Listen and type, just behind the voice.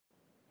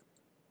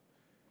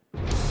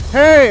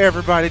Hey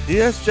everybody,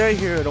 DSJ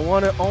here, the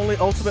one and only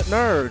Ultimate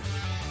Nerd.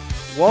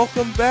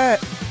 Welcome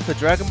back to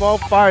Dragon Ball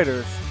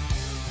FighterZ.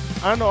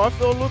 I know I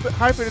feel a little bit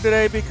hyper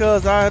today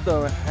because I had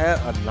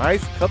a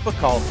nice cup of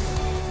coffee.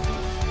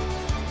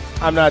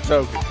 I'm not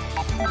joking.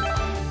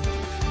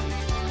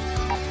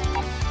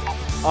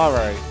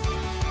 Alright.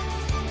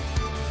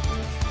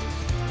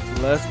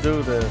 Let's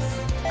do this.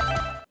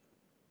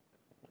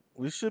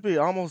 We should be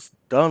almost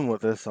done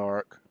with this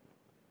arc.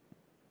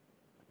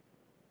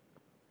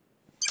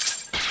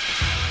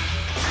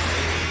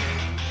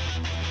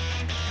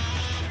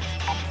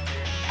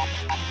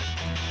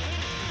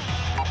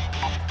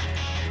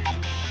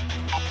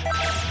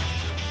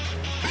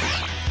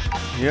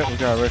 Yep, we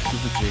gotta rescue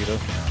Vegeta.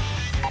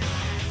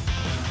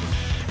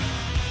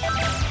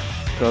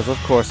 Because of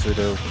course we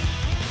do.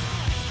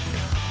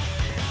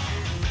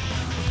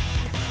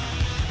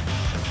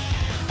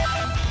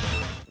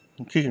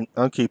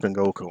 I'm keeping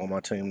Goku on my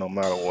team no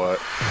matter what.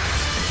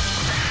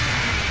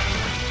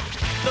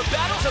 The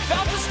battle's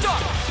about to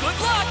start. Good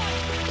luck.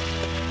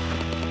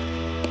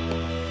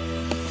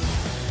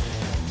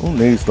 Who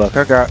needs luck?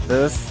 I got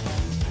this.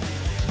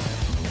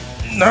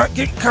 Not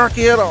getting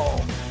cocky at all.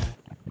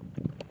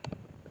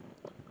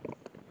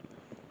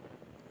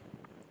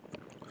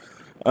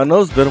 I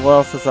know it's been a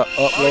while since I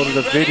uploaded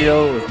a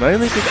video. It was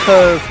mainly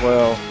because,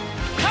 well,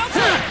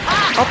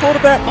 I pulled a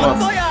back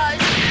muscle,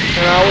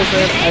 and I was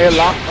in a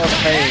lot of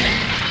pain.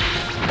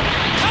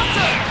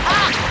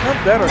 I'm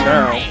better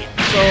now,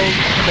 so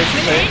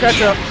okay,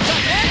 catch up.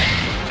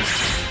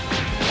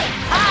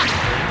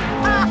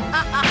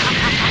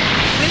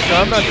 So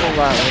I'm not gonna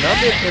lie, when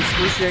I'm in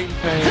excruciating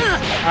pain,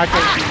 I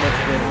can't do much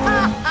of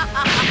anything.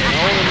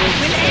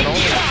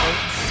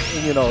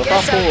 And you know, if I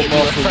pull a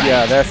muscle,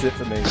 yeah, that's it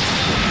for me.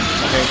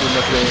 I can't do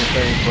much of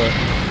anything but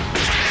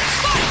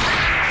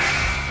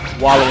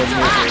wallow in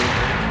misery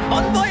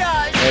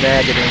and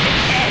agony.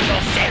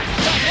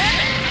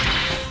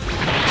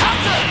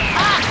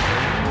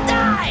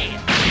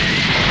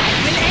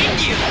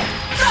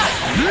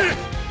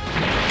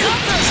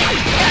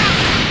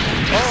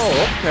 Oh,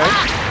 okay.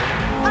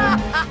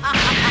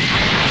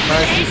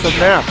 Nice use of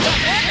nap.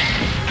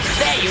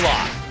 There you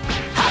are.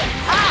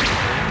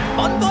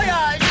 Bon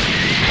voyage.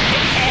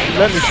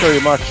 Let me show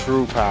you my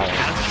true power.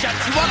 Shut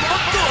you up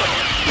for good.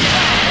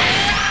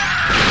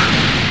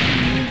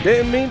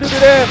 Didn't mean to do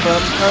that, but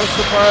I'm kind of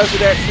surprised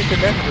it actually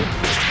connected.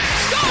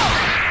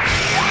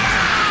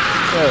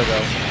 There we go.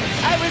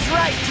 I was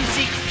right to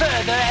seek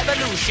further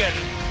evolution.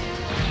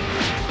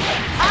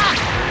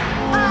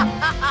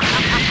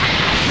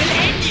 Will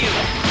end you.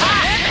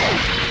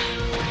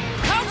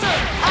 Counter.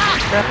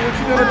 That's what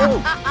you gonna do.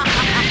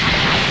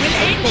 Will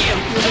end you.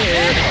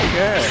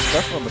 Yeah,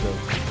 that's what I'm gonna do.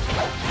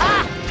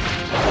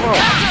 Come on,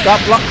 stop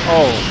block.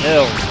 Oh,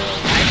 hell.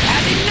 I've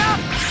had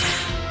enough.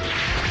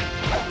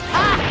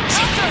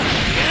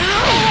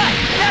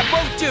 That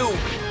won't do.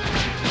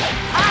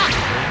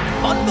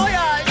 Bon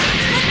voyage.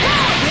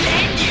 Will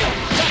end you.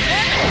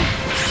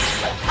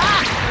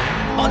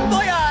 Bon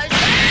voyage.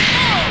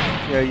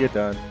 Yeah, you're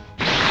done.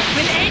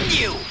 Will end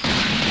you.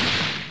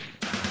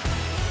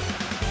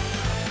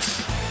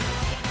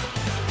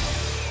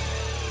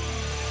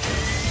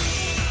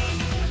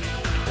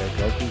 Okay,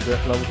 Goku's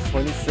at level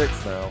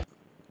 26 now.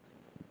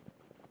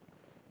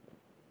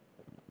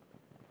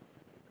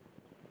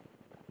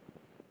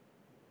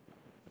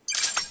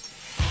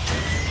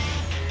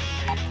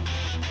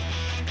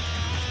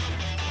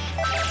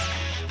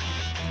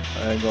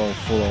 I ain't gonna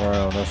fool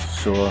around, that's for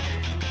sure.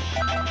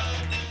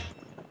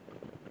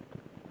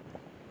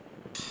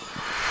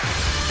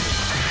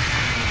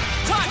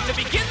 Time to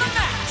begin the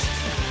match.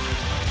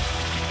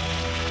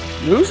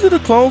 Usually the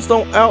clones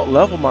don't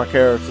out-level my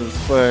characters,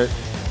 but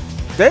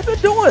they've been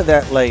doing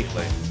that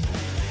lately.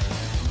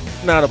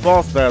 Now the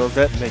boss battles,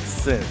 that makes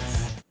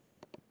sense.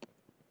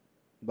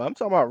 But I'm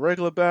talking about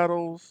regular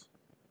battles.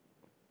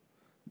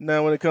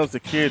 Now when it comes to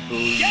Kid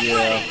Buu,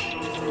 yeah.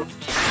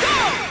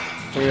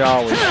 He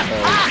always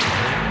plays.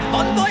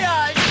 Bon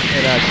voyage.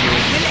 And I do.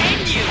 Will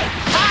end you.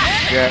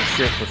 Jack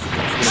shit for some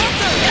experience.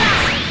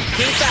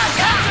 Keep that.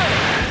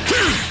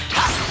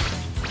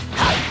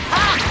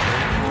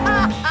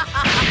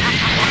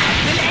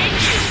 Will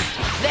end you.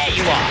 There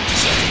you are.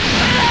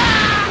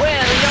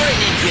 Well, you're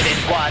an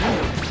impudent one.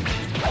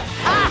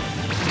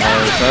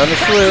 Time to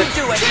switch.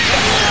 Do it.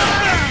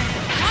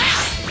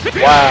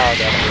 Wow,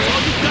 that's good.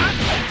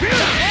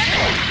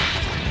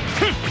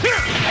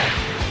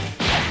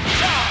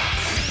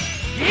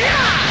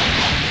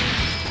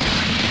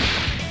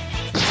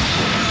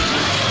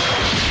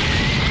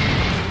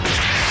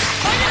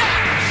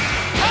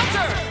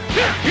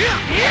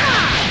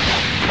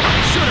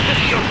 Should have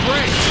missed your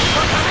brain.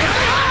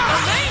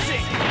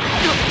 Amazing.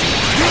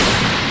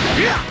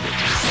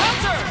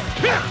 Counter.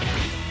 Counter.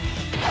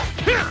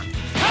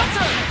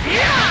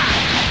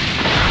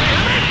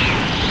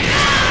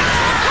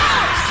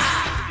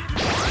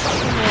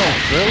 Oh,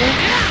 really?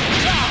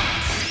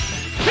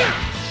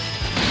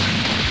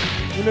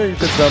 You know you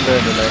could done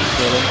better than that,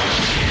 really.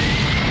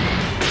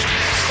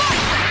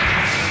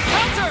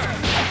 Counter.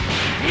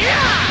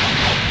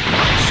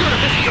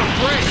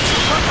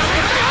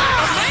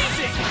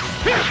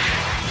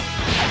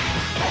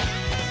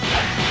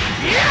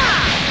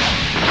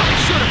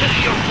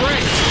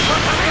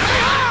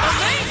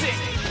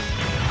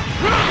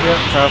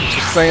 Time for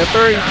Super Saiyan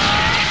 3.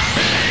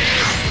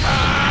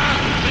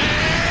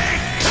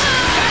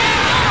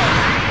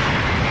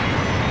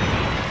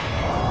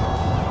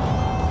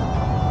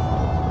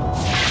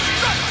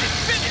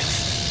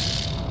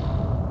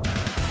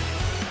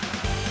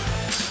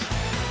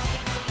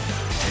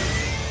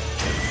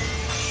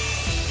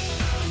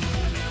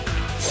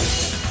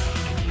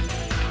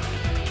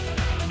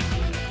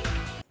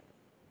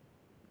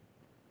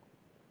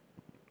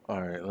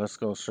 Alright, let's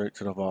go straight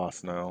to the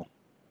boss now.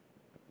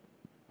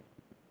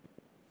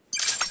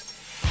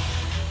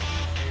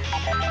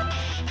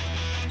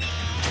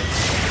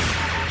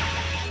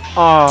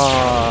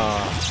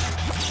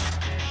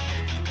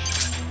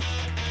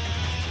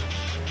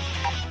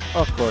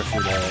 Of course he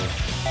does.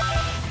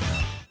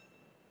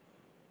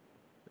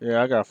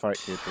 Yeah, I gotta fight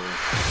Kid 3.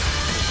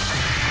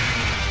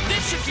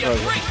 This should be a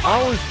great I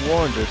always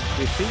wondered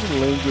if he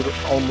lingered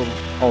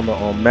on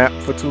the map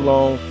for too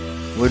long,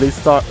 would he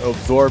start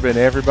absorbing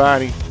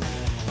everybody?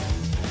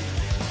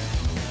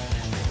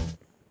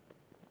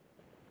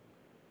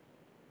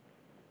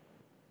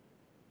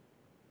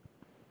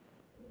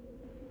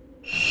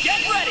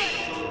 Get ready!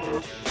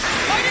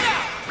 Fight it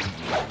out!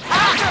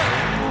 Counter!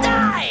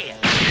 Die!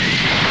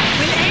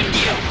 We'll end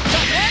you!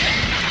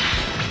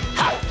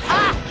 Ha!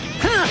 Ha!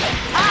 Ha!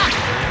 Ha!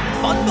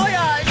 Bon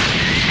voyage!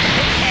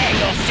 Prepare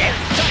yourself!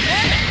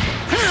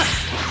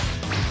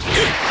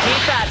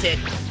 Keep at it!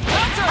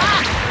 Counter! Ha!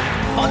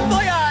 Bon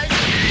voyage!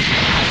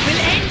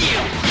 We'll end you!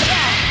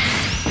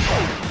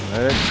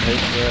 Let it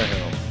take care of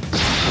him.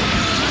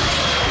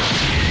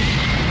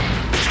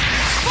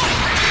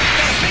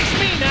 Gotta face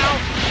me now!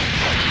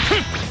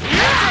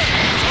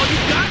 That's all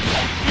you got?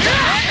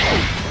 That's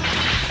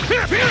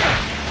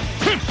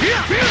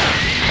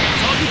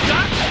all you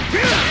got?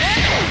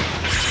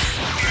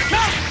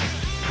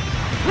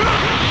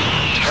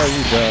 Oh,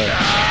 you done.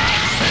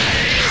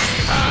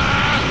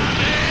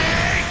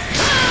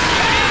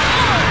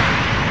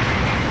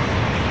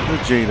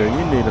 Vegeta,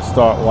 you need to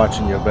start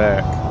watching your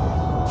back.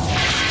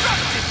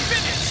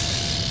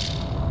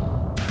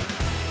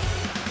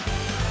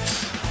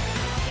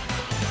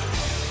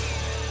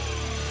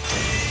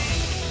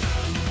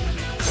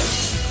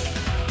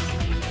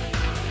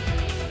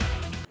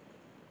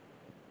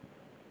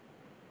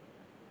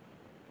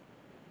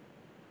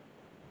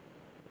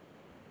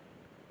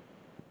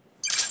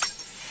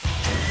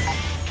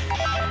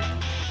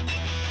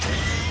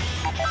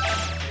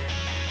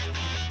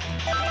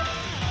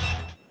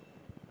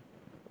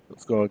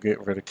 Let's go and get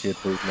rid of Kid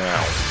Buu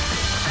now.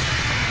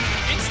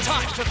 It's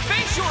time to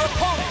face your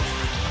opponent!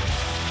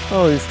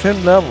 Oh, he's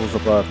 10 levels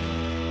above me.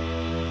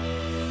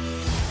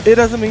 It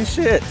doesn't mean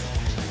shit.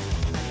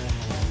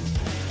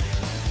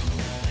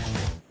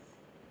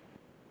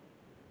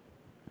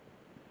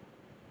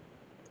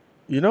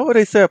 You know what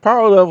they said?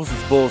 Power levels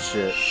is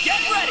bullshit.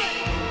 Get ready!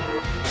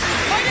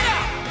 Fight it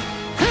out!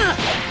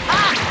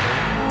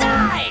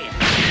 Die!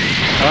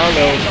 Power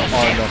levels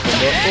are nothing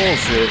but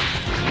bullshit.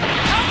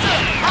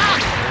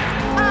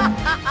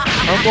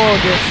 I'm going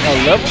against a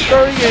level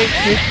 38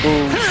 Kid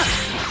Buu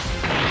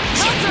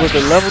with a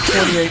level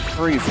 28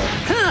 Frieza.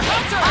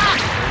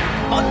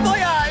 Bon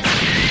voyage!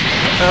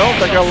 I don't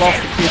think I lost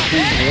to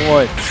Kid Buu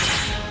once.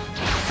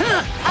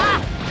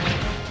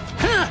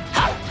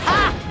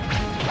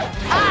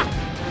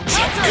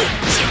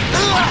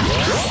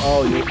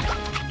 Oh,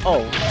 yeah.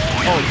 Oh,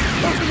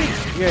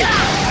 yeah.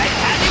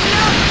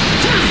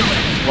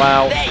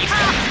 Wow. There you go.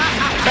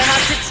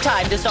 Perhaps it's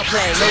time to stop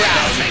playing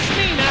around. Face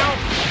me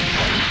now!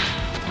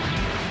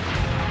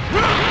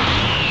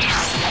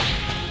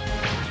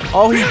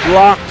 Oh, he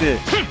blocked it.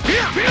 He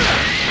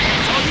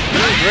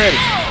was ready.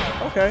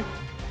 Okay.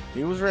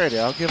 He was ready.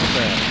 I'll give him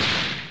that.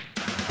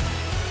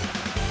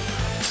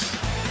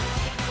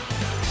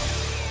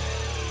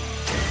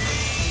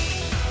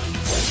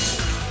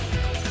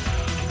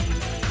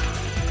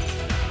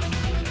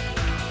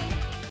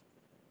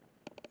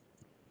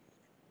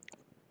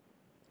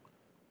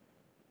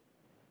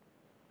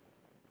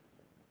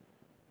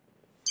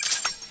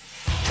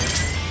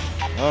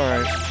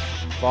 Alright.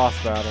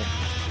 Boss battle.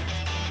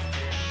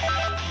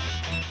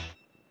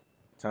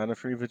 Time to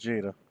free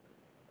Vegeta,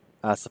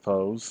 I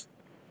suppose.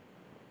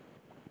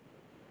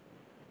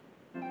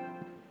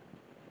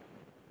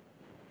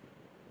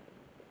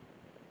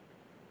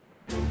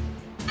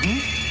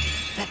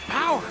 That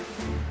power!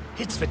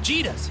 It's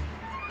Vegeta's!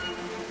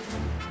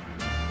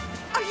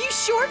 Are you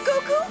sure,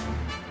 Goku?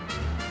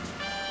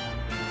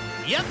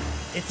 Yep,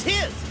 it's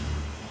his!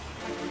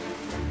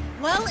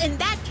 Well, in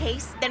that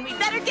case, then we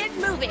better get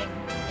moving.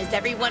 Is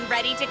everyone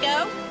ready to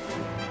go?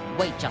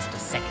 Wait just a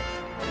second.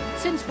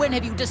 Since when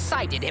have you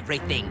decided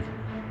everything?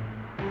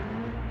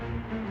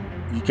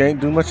 You can't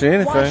do much of Why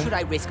anything. should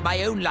I risk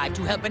my own life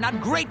to help an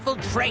ungrateful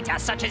traitor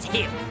such as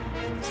him?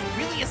 This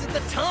really isn't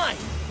the time!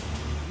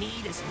 We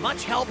need as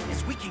much help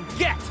as we can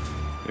get!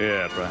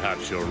 Yeah,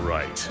 perhaps you're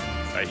right.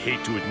 I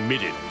hate to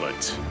admit it,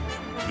 but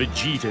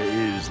Vegeta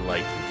is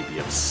likely to be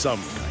of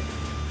some kind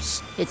of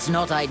use. It's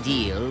not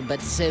ideal, but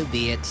so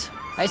be it.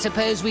 I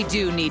suppose we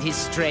do need his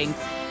strength.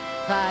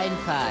 Fine,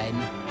 fine.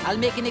 I'll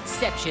make an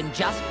exception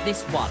just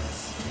this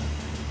once.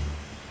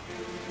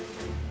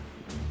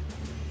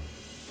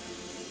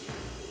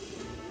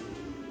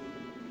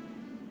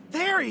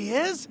 There he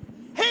is!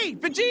 Hey,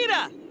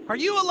 Vegeta! Are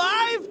you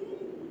alive?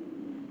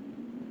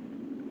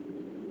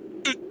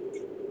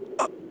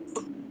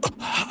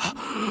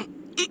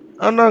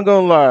 I'm not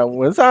gonna lie.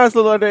 When his eyes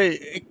look like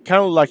that, it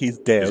kind of like he's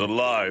dead. He's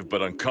alive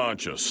but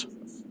unconscious.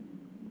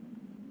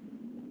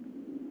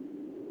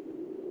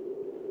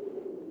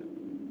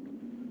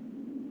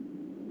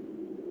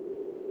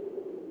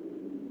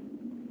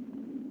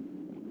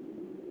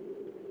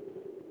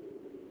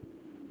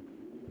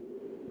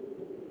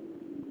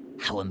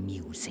 How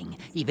amusing.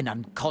 Even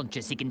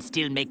unconscious, he can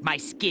still make my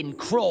skin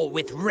crawl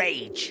with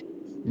rage.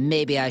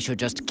 Maybe I should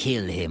just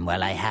kill him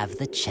while I have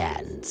the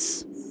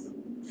chance.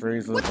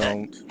 Frieza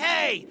don't.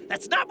 Hey,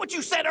 that's not what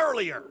you said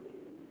earlier!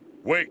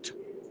 Wait.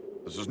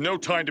 This is no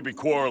time to be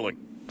quarreling.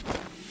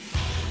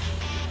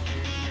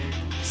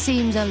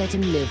 Seems I'll let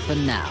him live for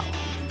now.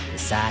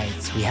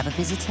 Besides, we have a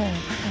visitor.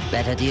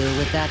 Better deal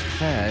with that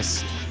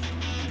first.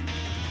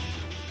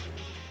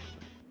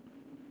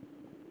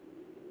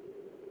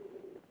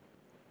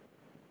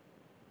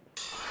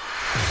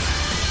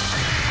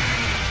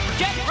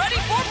 Get ready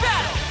for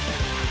battle!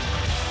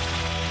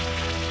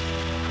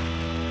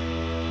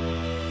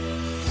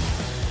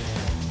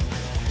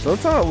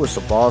 Sometimes I wish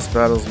the boss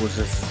battles was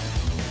just,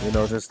 you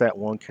know, just that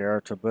one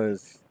character, but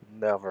it's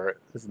never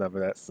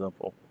that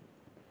simple.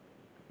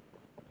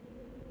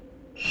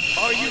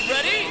 Are you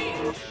ready?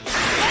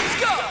 Let's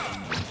go!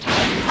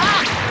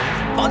 Ha!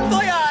 Bon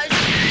voyage!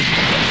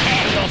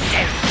 Prepare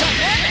yourself to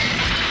win!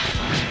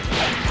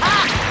 Ha!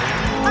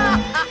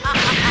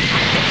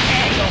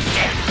 Prepare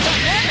yourself to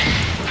win!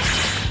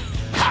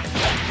 Ha!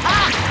 Ha!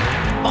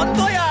 Bon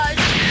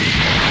voyage!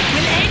 I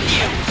will end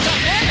you to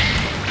win!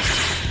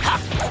 Ha!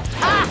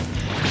 Ha!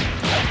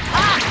 Ha!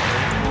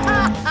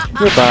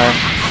 Goodbye.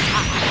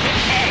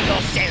 Prepare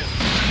yourself!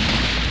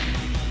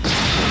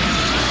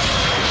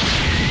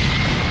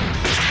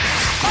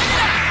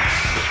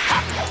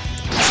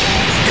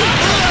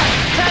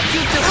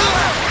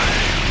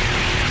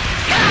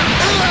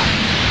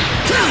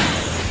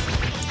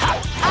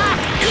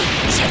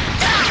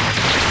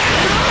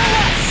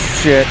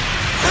 Shit.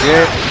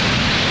 Shit.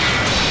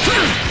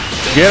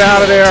 Get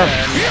out of there.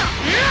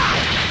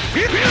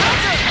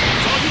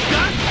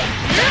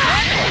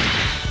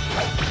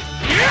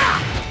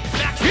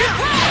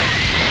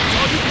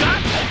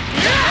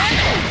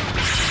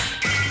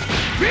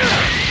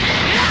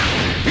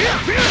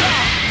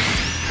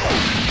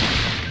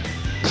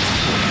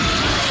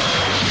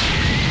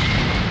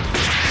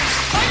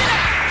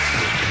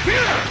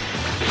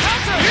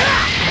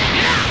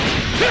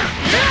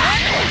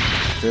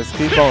 Just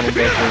keep on it,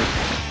 Goku.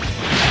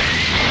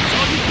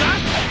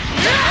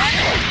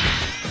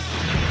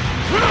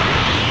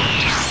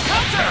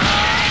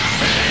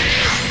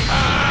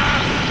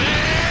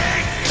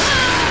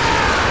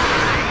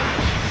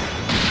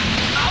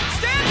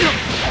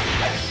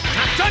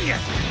 Not done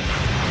yet!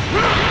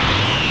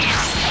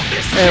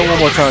 And one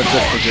more time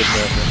just for good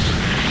measure.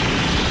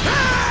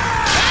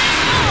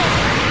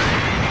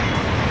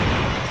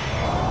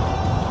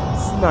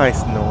 It's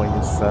nice knowing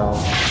yourself.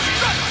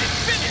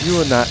 You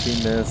will not be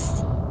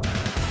missed.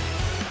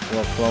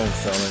 Well, clone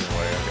cell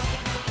anyway.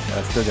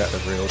 I still got the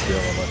real deal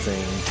on my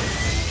team.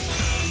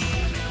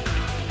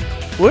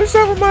 Which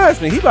that reminds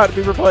me, he about to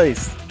be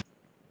replaced.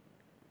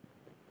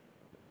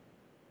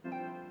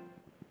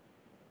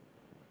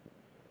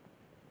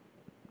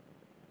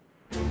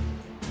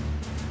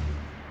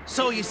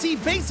 So you see,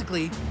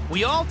 basically,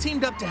 we all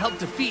teamed up to help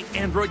defeat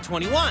Android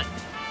 21.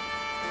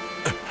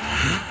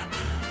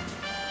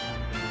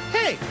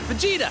 Hey,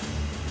 Vegeta,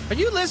 are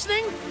you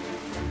listening?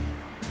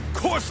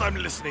 Of course I'm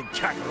listening,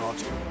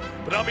 Kakarot.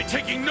 But I'll be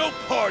taking no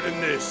part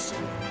in this.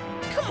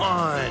 Come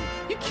on,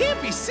 you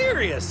can't be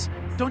serious.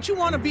 Don't you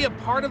want to be a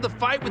part of the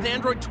fight with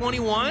Android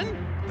 21?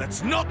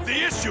 That's not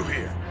the issue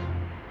here.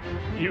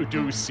 You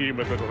do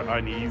seem a little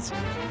uneasy.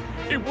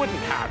 It wouldn't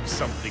have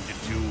something to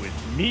do with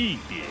me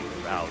being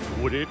around,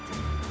 would it?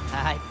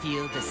 I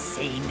feel the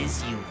same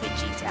as you,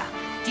 Vegeta.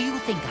 Do you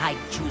think I'd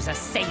choose a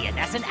Saiyan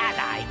as an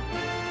ally?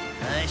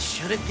 I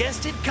should have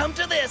guessed it'd come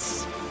to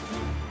this.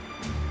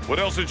 What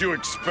else did you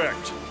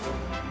expect?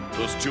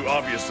 Those two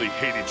obviously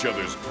hate each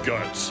other's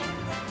guts.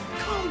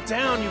 Calm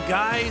down, you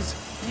guys.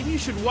 Maybe you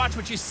should watch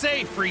what you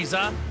say,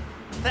 Frieza.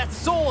 That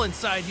soul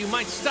inside you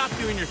might stop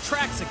you in your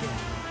tracks again.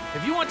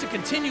 If you want to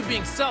continue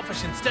being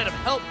selfish instead of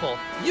helpful,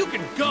 you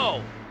can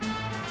go.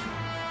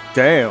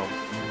 Damn.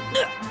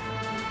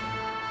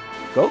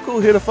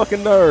 Goku hit a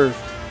fucking nerve.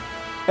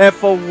 And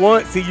for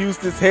once, he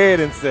used his head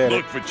instead.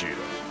 Look, Vegeta,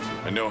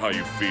 I know how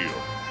you feel.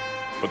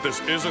 But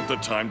this isn't the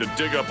time to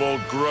dig up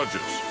old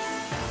grudges.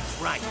 That's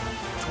right.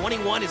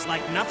 21 is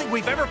like nothing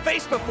we've ever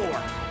faced before.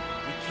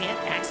 We can't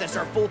access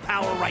our full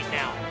power right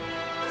now.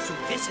 So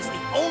this is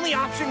the only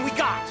option we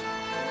got.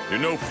 You're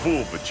no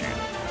fool, Vegeta.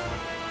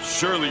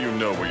 Surely you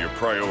know where your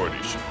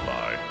priorities should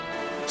lie.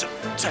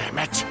 Damn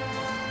it!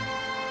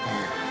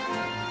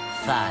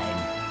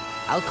 Fine.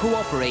 I'll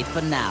cooperate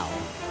for now.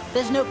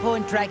 There's no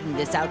point dragging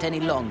this out any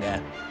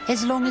longer.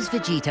 As long as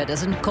Vegeta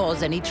doesn't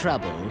cause any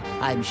trouble,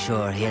 I'm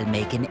sure he'll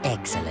make an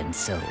excellent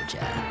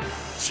soldier.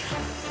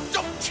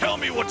 Don't tell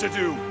me what to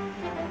do!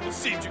 It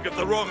seems you get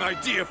the wrong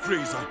idea,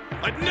 Frieza.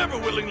 I'd never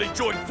willingly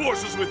join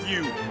forces with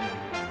you!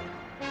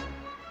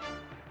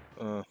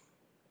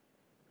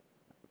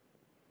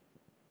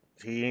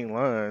 He ain't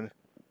lying.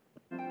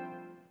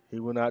 He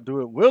will not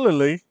do it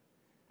willingly.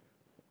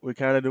 We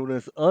kind of do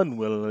this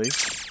unwillingly.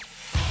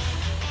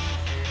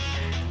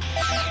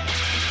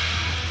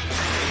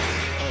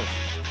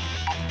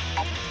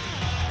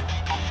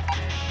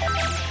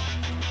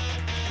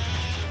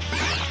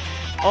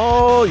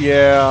 Oh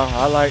yeah,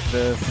 I like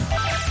this.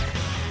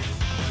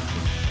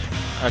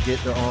 I get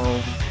the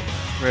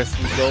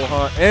rescue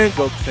Gohan and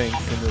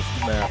Gotenks in this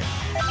map.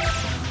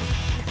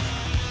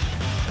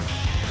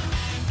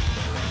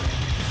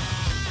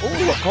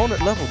 Oh,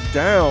 opponent level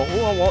down.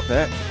 Oh, I want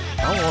that.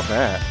 I want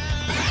that.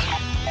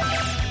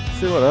 Let's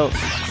see what else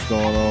is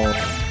going on.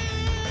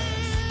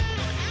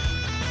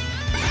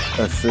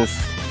 Assist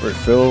for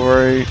fill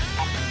rate.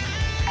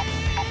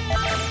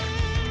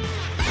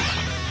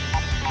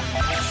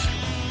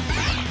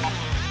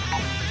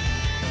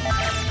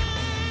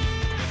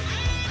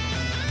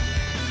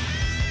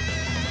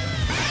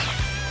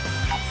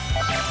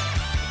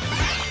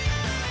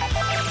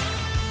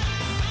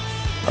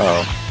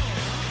 Oh.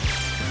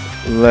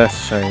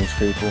 Let's change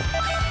people.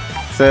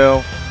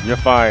 Cell, you're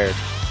fired.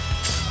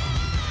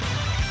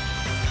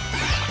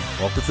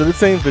 Welcome to the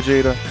team,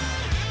 Vegeta.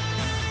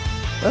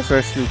 Let's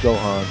rescue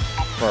Gohan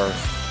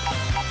first.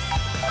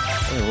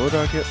 Wait, what did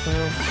I get from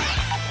him?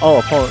 Oh,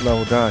 opponent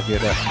level down, I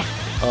get that.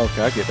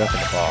 Okay, I get that from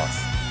the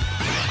boss.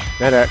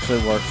 That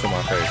actually works in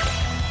my favor.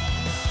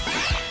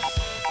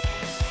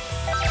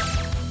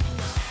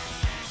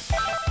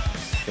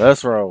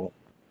 Let's roll.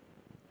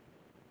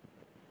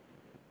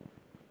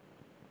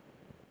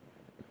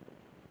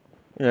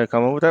 Yeah,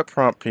 come up with that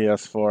prompt,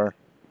 PS4.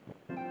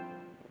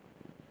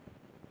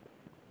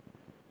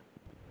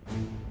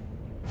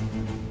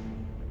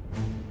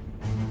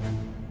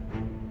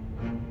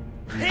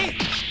 Hey,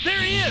 there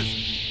he is!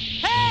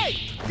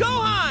 Hey,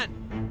 Gohan!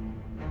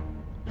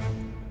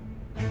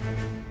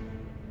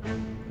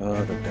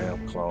 Oh, the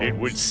damn clones. It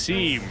would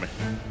seem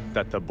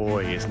that the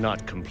boy is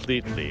not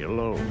completely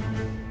alone.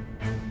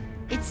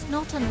 It's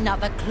not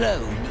another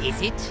clone, is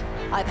it?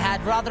 I've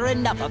had rather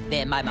enough of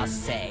them, I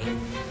must say.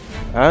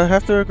 I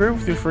have to agree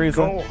with you,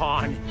 Frieza.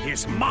 Gohan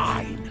is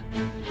mine!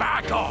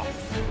 Back off!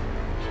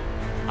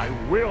 I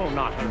will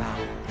not allow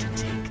you to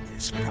take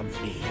this from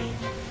me.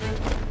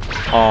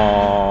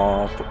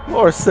 Aww,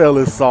 poor Cell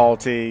is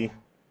salty.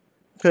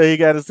 Cause he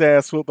got his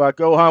ass whooped by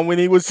Gohan when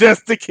he was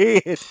just a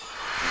kid. This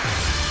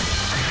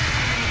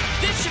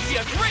should be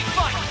a great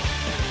fight!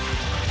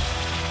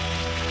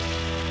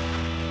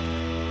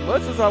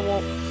 Much as I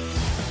want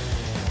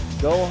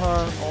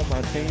Gohan on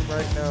my team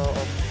right now,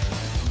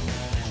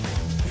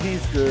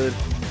 he's good.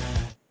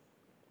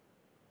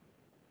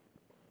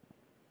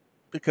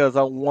 Because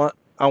I want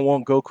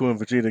Goku and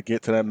Vegeta to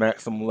get to that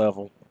maximum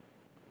level.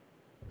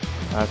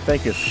 I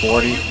think it's 40.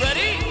 Are you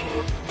ready?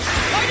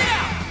 Fight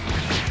out!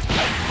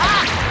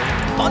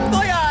 Bon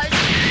voyage!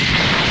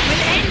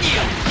 Will end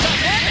you!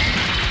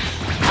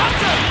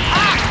 Counter!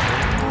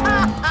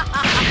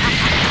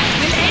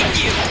 Will end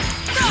you!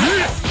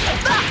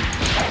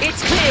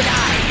 It's clear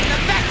eye in the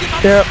vacuum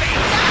of Yep. space!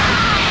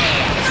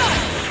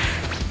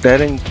 That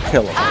didn't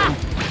kill him.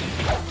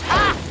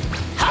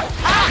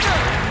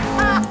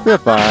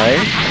 Goodbye.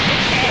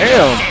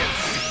 Damn.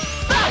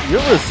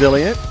 You're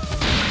resilient.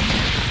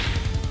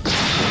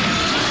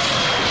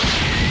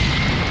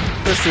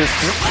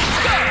 Persistent.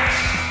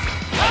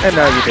 And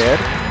now you're dead.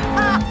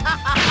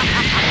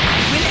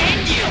 Will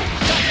end you!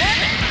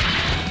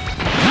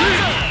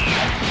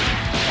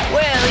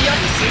 Well,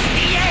 this is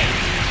the end!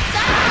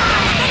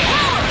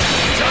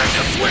 Time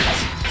to switch!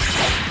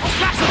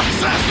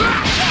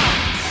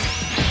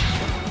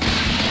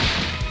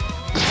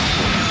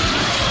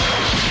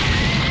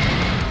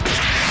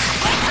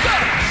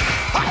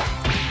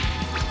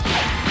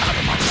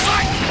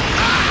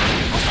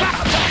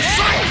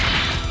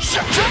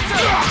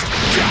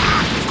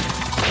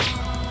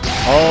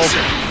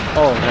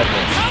 Oh,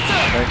 heavens.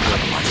 Thank you.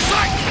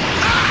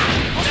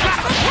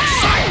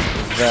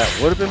 That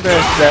would have been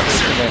best if that was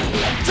connected.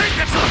 Take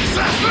it,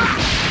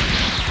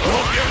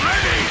 oh, you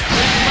ready?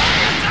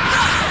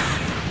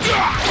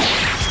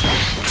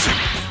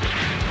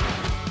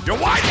 You're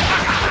white!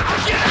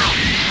 Get out!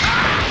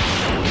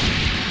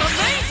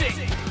 Amazing!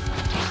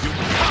 You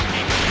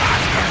cocky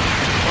bastard!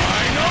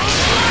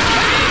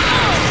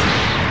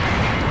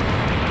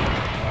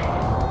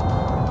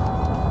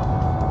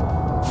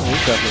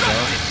 He's got me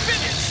down.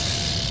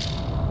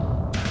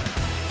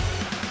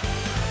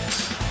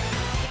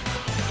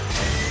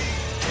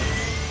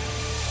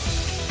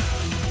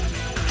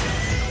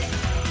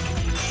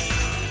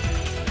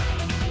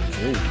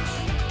 Jeez.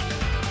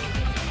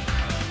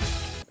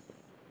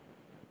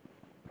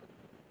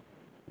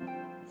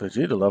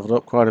 Vegeta leveled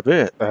up quite a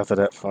bit after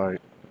that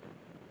fight.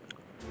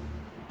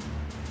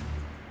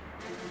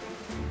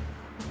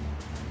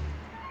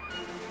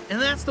 And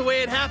that's the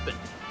way it happened.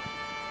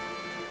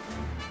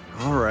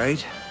 All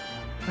right.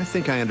 I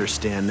think I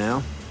understand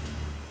now.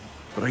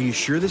 But are you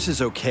sure this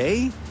is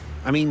okay?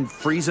 I mean,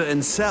 Frieza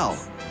and Cell.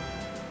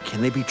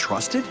 Can they be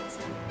trusted?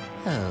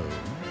 Oh.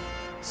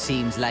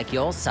 Seems like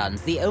your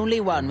son's the only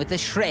one with a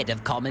shred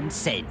of common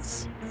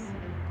sense.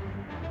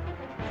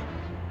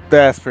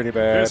 That's pretty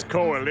bad. This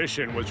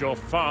coalition was your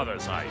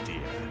father's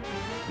idea.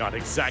 Not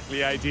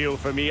exactly ideal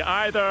for me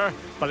either,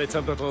 but it's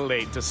a little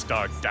late to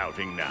start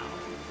doubting now.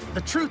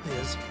 The truth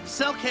is,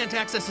 Cell can't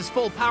access his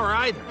full power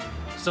either,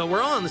 so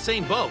we're all in the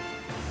same boat.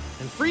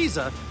 And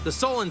Frieza, the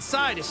soul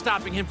inside, is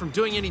stopping him from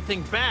doing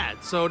anything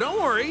bad, so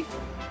don't worry.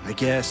 I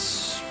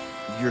guess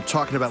you're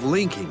talking about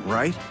linking,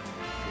 right?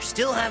 You're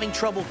still having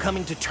trouble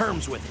coming to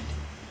terms with it.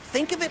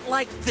 Think of it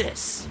like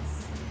this.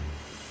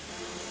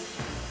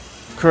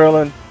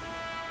 Krillin,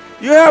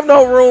 you have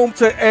no room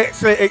to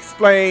actually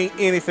explain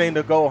anything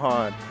to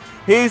Gohan.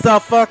 He's a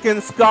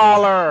fucking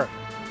scholar.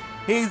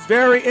 He's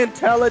very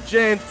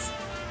intelligent.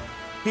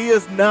 He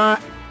is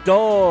not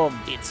dumb.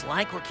 It's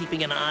like we're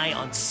keeping an eye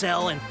on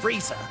Cell and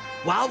Frieza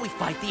while we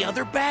fight the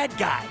other bad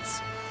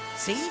guys.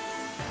 See?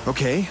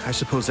 Okay, I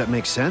suppose that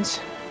makes sense.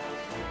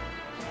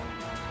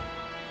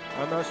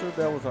 I'm not sure if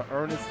that was an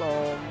earnest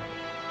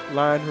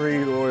line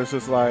read or it's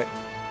just like,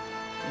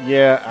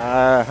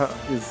 yeah,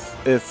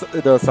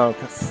 it does sound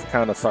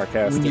kind of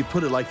sarcastic. When you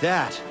put it like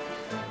that,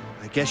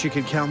 I guess you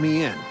can count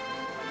me in.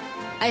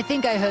 I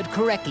think I heard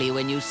correctly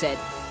when you said,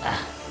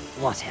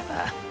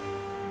 whatever.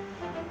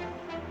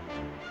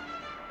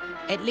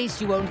 At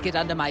least you won't get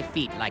under my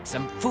feet like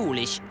some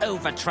foolish,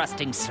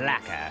 over-trusting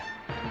slacker.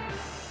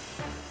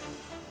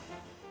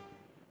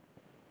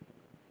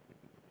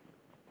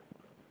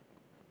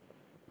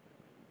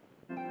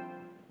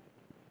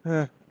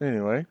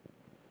 Anyway.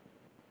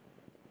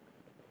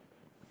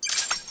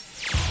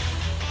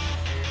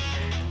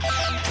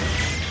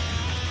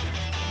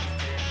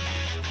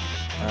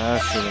 I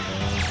should have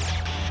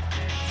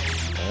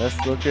known.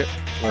 Let's look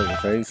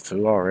at phase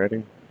 2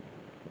 already.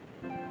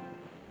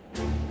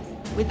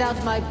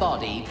 Without my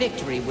body,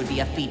 victory would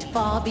be a feat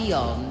far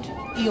beyond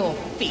your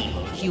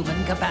feeble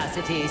human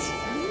capacities.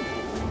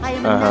 I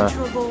am a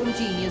natural-born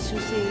genius, you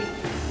see.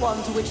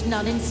 One to which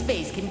none in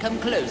space can come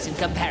close in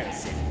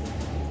comparison.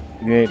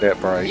 You ain't that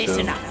bright,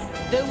 Listen though.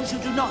 up. Those who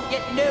do not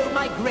yet know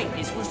my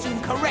greatness will soon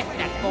correct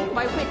that fault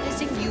by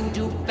witnessing you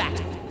do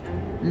battle.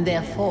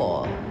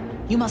 Therefore,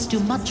 you must do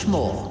much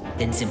more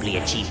than simply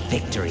achieve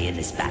victory in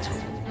this battle.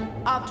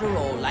 After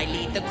all, I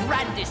lead the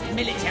grandest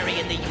military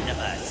in the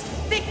universe.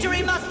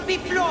 Victory must be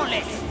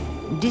flawless.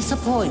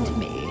 Disappoint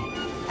me,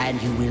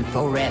 and you will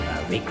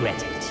forever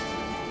regret it.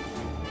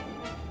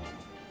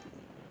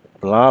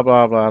 Blah,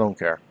 blah, blah. I don't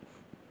care.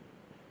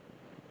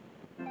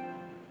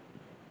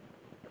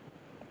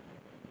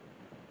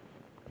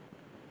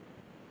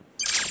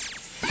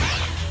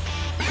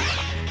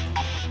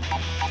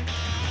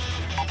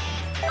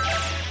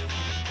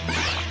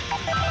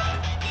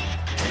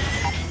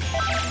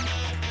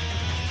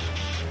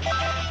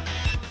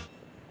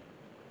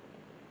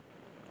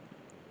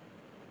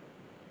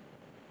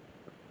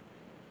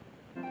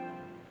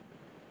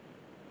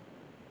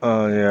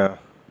 Oh, yeah.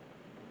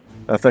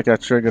 I think I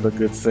triggered a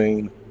good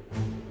scene.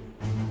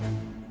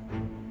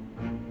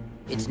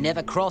 It's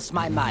never crossed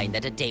my mind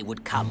that a day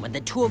would come when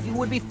the two of you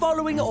would be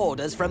following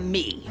orders from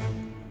me.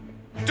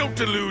 Don't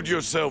delude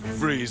yourself,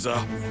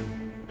 Frieza.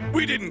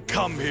 We didn't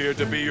come here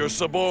to be your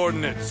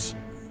subordinates.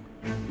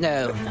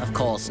 No, of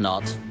course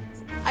not.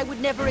 I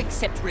would never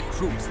accept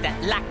recruits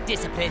that lack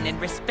discipline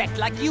and respect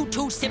like you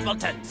two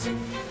simpletons.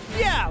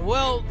 Yeah,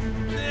 well,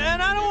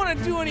 and I don't want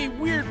to do any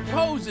weird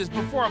poses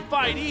before a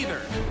fight either.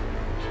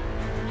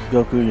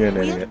 Goku, you're an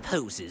Weird idiot.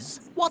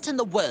 poses? What in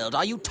the world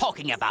are you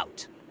talking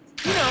about?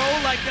 You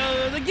know, like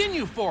the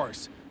Ginyu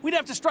Force. We'd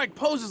have to strike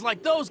poses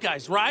like those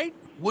guys, right?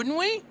 Wouldn't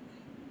we?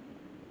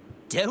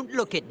 Don't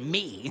look at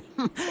me.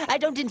 I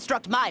don't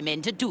instruct my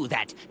men to do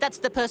that. That's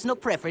the personal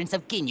preference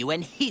of Ginyu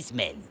and his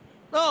men.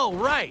 Oh,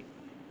 right.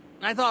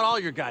 I thought all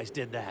your guys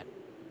did that.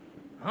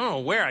 I don't know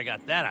where I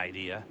got that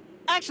idea.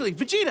 Actually,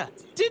 Vegeta,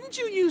 didn't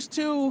you used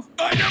to...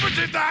 I never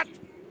did that!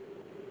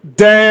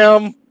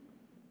 Damn.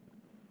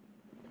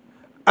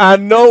 I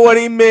know what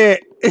he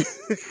meant.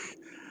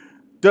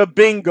 The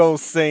bingo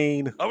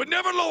scene. I would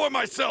never lower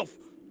myself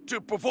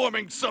to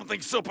performing something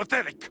so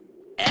pathetic.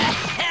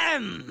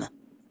 Ahem!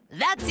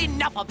 That's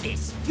enough of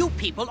this. You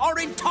people are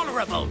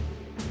intolerable.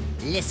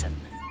 Listen,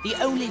 the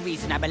only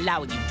reason I'm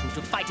allowing you two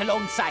to fight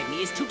alongside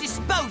me is to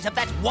dispose of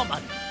that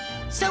woman.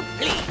 So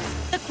please,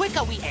 the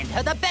quicker we end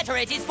her, the better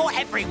it is for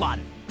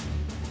everyone.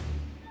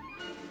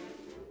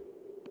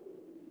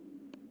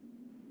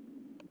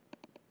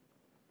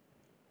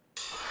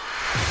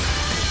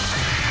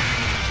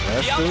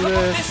 Let's The do outcome of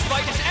this. this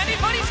fight is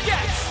anybody's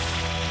guess.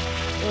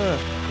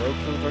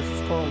 Goku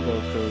versus Clone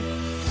Goku.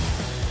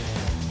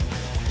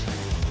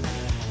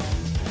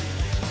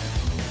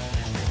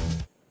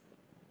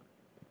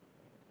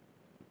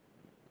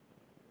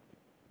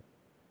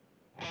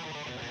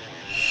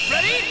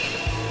 Ready?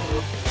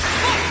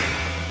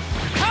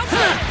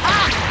 Counter!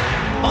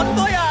 Bon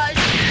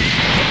voyage!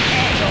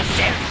 Prepare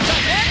yourself. To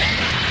him!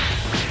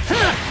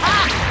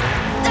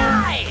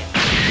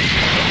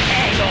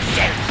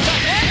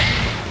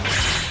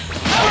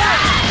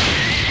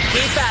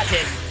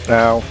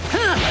 Ow.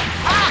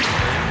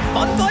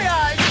 Bon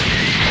voyage!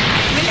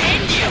 Will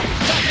end you!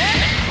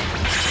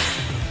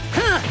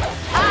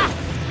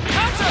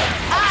 Counter!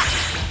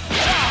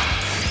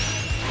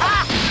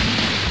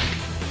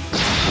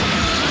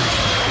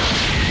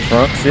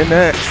 Trunks, you're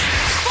next.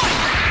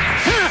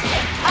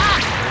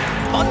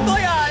 Bon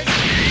voyage!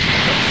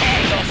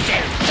 Prepare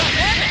yourself!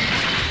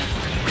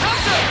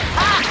 Counter!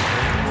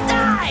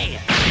 Die!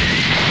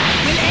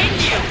 Will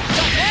end you!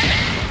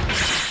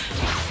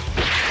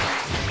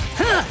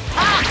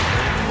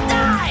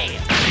 Die!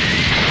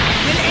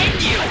 Will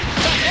end you!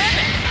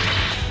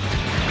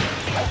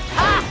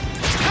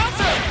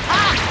 Counter!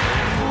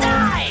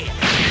 Die!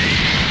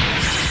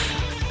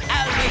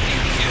 I'll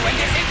reduce you in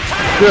this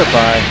entire...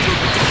 Goodbye.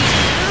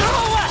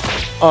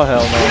 Oh,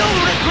 hell no.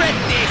 You'll regret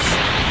this!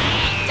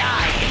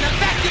 Die in the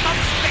vacuum of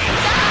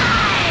space!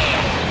 Die!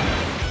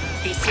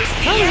 This is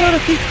the I'm end! gonna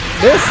keep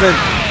missing.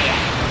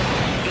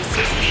 This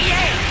is the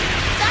end!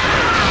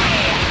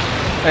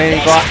 Die! And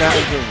he blocked that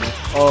again.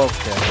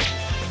 Okay.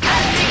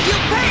 I'll make you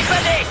pay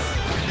for this!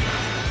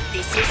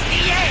 This is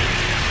the end!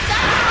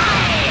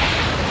 Die!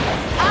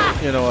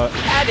 You know what?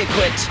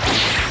 Adequate!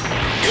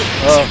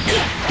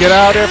 Get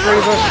out of there,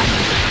 Frieza.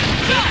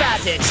 Keep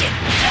at it!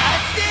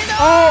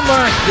 Oh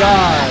my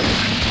god.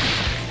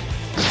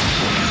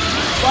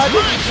 Why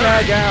did you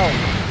drag out?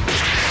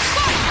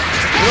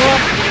 You know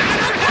what?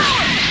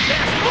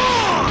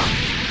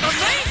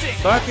 Amazing!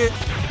 Fuck it.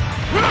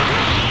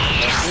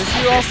 Finish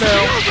you off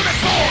now.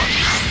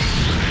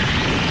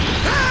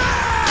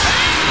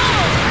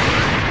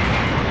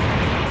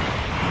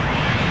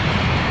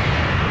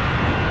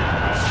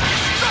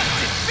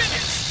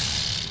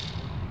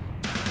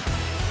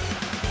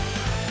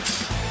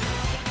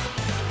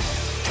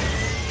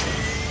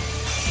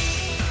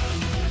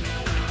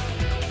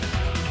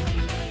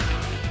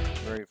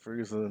 Great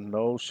Frieza in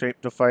no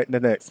shape to fight in the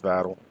next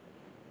battle.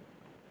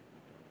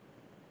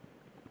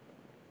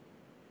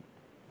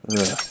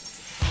 Ugh.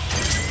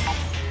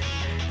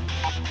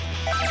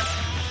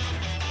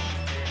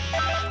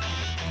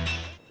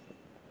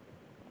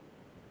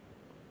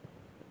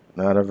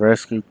 Now to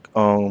rescue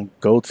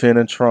Goten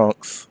and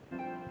Trunks.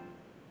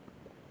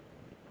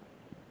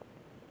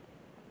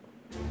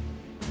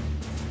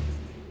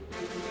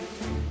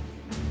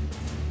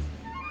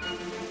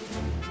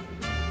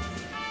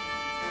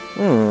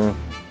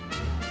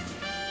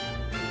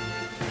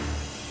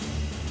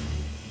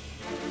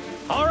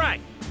 All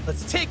right,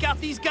 let's take out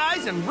these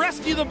guys and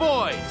rescue the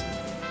boys.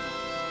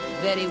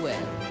 Very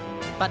well.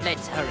 But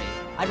let's hurry.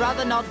 I'd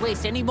rather not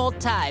waste any more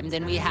time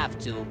than we have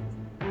to.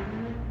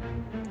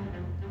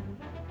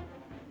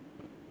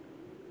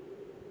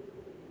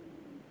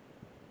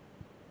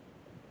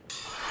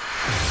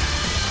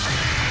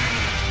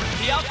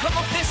 The outcome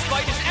of this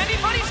fight is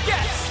anybody's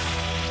guess!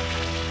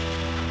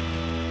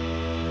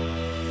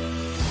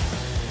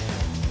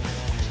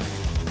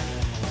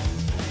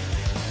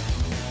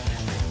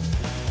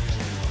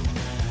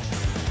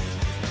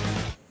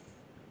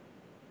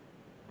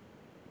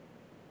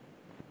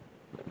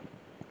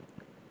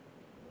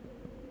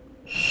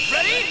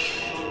 Ready?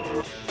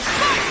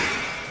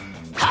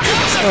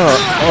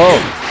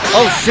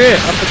 Oh shit,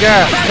 I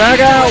forgot. Tag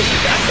out!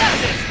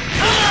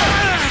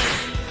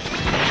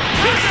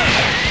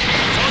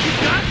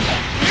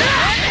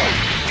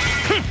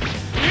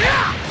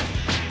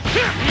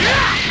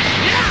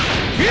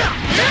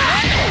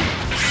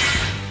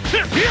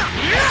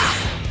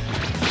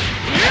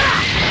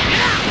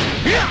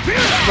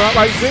 It's not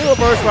like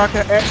MiiVerse where I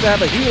can actually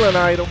have a healing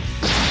item.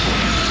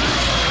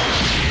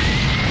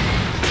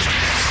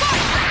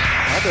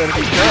 I better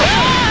be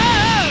careful.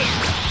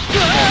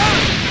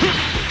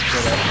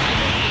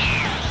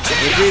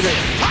 We did it.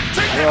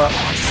 Yeah.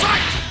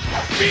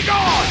 Be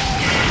gone!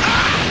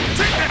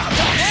 Take that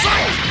upon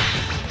sight!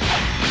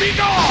 Be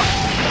gone!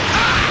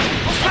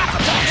 Back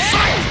upon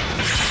sight!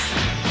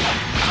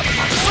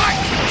 Sight!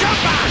 Come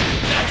back!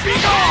 Be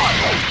gone!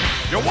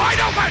 You're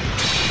wide open!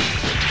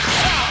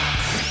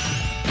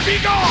 Be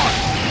gone!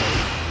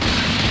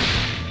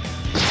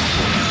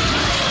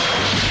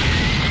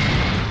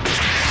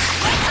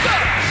 Let's go!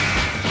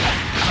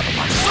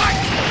 Sight!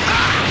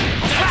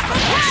 Back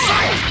upon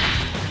sight!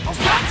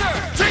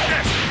 Take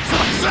this!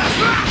 Success!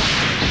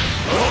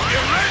 Hope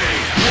you're ready!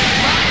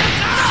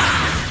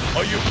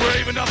 Are you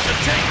brave enough to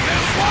take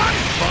this one?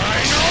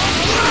 Final!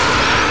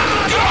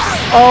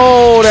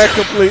 Oh, that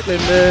completely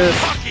missed.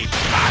 Lucky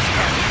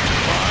bastard!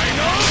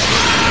 Final!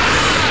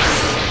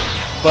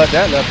 But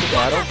that left the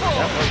battle.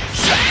 That worked.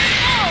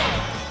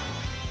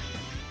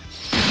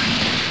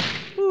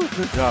 Ooh,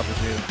 good job of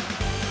you.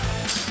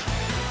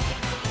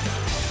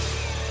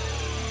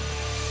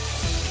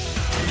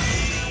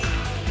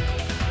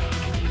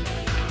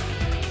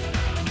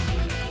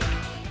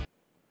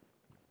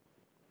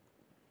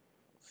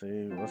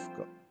 See what's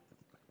go.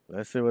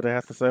 Let's see what they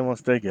have to say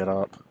once they get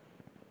up.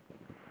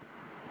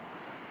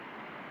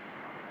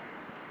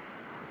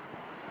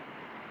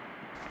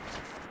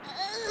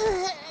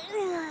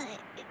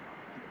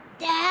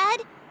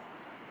 Dad?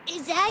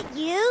 Is that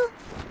you?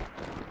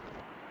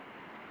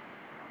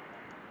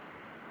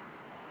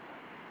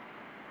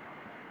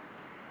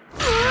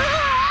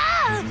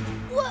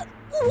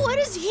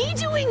 he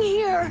doing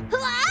here?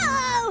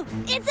 Whoa!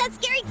 It's that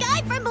scary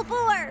guy from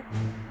before!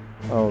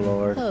 Oh,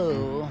 Lord.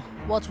 Oh,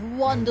 what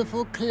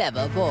wonderful,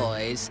 clever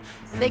boys.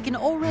 They can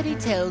already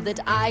tell that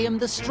I am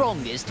the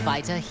strongest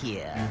fighter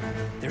here.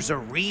 There's a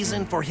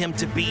reason for him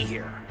to be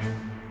here.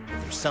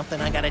 There's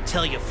something I gotta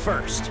tell you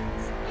first.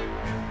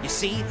 You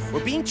see,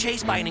 we're being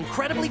chased by an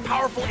incredibly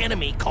powerful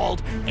enemy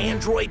called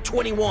Android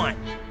 21.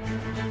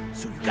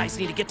 So you guys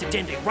need to get to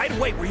Dende right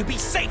away where you'll be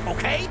safe,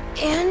 okay?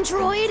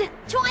 Android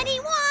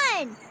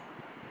 21!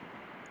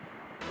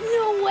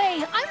 No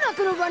way! I'm not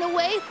gonna run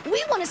away!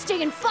 We want to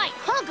stay and fight,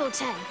 huh,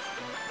 Goten?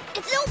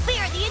 It's no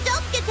fair! The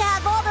adults get to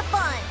have all the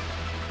fun!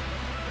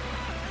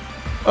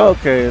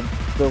 Okay,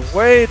 the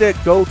way that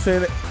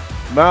Goten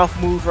mouth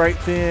moved right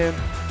then,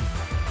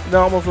 it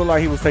almost looked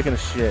like he was taking a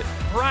shit.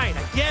 Right,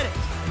 I get it.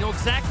 I know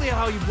exactly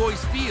how you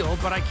boys feel,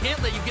 but I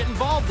can't let you get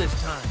involved this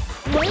time.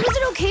 Why was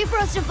it okay for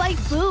us to fight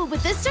Boo,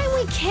 but this time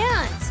we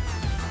can't?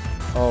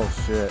 Oh,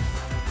 shit.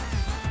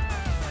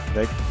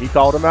 He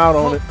called him out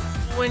on it.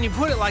 When you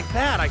put it like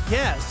that, I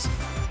guess.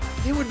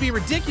 It would be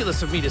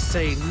ridiculous of me to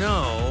say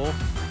no.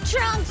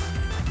 Trunks!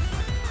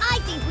 I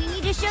think we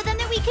need to show them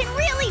that we can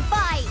really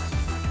fight!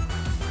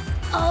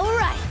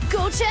 Alright,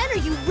 Goten, are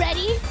you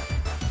ready?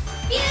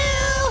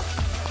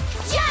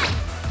 Jump!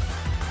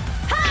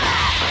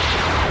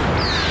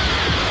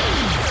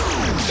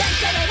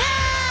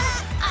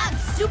 I'm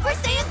Super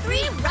Saiyan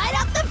 3 right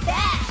off the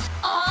bat!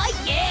 Aw,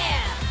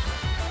 yeah!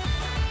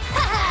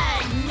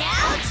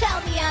 Now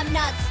tell me I'm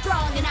not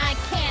strong and I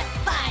can't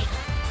fight!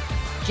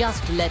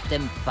 Just let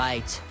them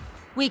fight.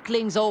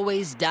 Weaklings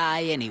always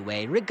die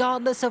anyway,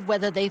 regardless of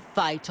whether they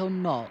fight or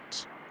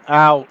not.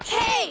 Ouch.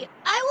 Hey!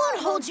 I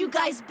won't hold you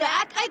guys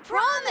back, I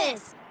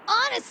promise!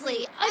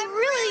 Honestly, I'm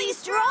really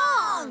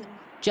strong!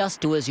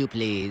 Just do as you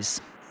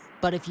please.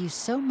 But if you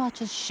so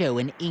much as show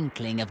an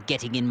inkling of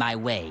getting in my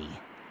way,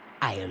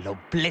 I'll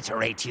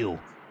obliterate you.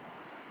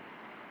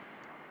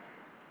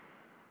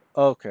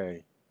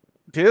 Okay.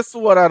 This is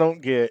what I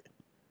don't get.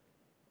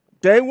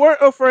 They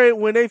weren't afraid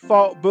when they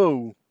fought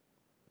Boo.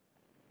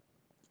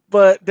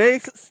 But they're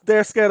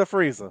scared of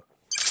Frieza.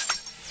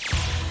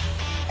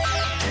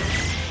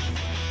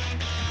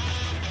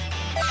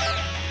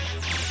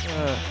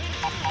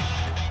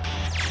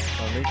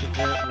 I'll make a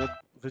bet with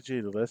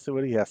Vegeta. Let's see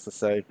what he has to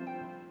say.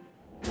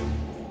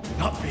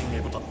 Not being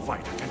able to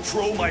fight or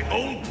control my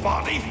own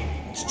body?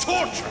 It's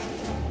torture!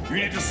 You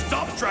need to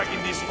stop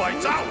dragging these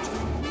fights out!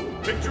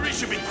 Victory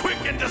should be quick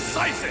and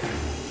decisive!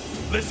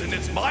 Listen,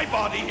 it's my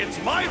body, it's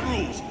my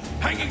rules!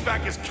 Hanging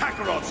back is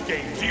Kakarot's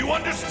game, do you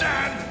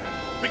understand?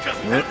 Because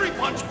every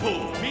punch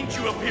pulled means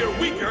you appear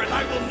weaker and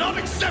I will not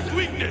accept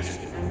weakness!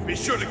 Be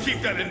sure to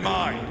keep that in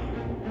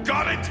mind.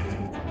 Got it?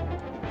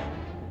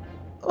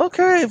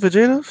 Okay,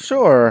 Vegeta,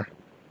 sure.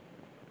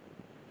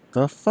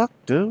 The fuck,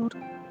 dude?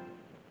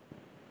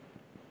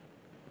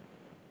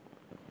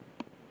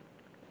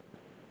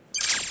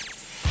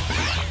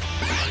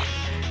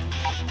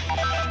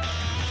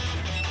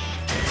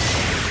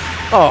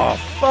 Oh,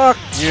 fuck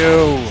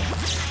you.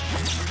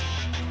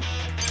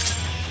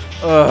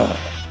 Ugh.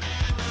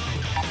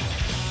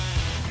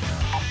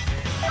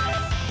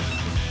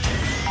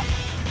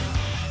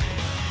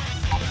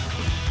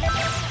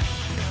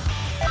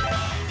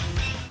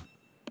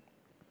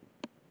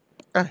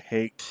 I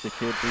hate the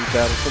Kid Buu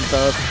battle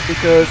sometimes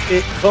because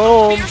it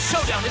comes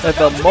at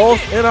the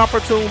most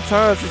inopportune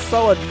times. It's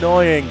so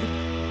annoying.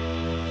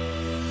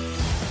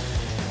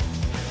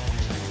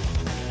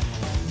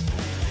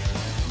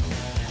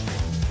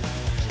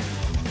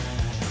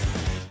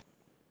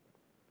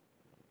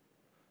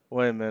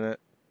 Wait a minute.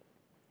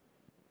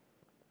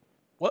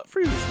 What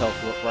Frieza's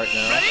health look right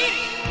now? Ready?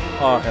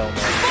 Oh, hell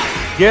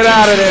no. Get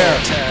out of there!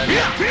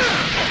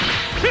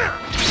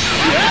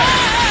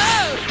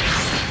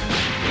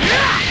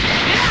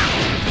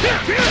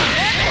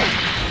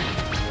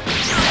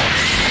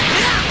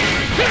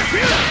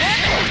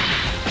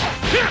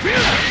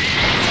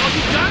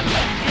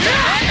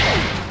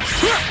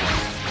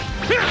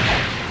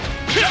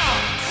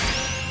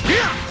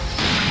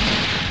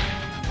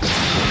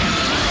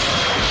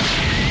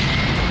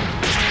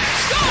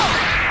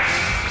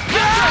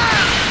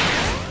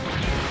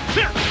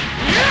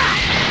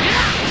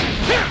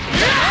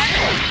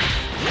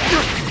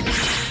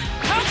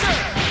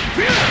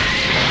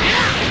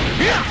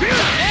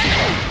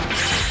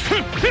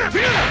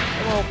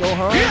 Come on,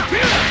 Gohan.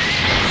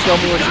 Tell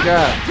me what you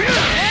got.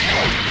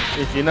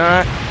 If you're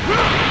not,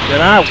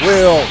 then I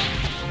will.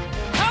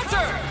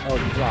 Oh,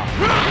 you blocked.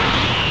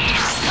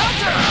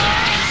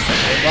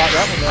 They blocked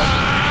that one though.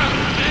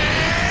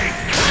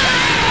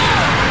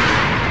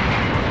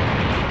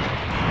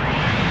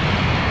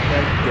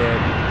 That's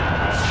dead.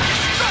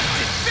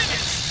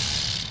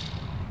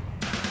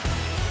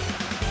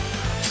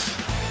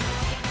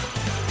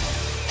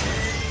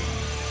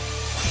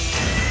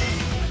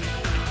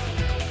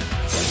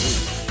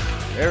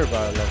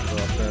 Everybody leveled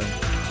up then.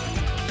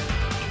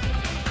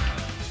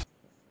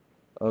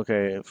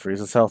 Okay,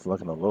 Frieza's health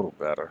looking a little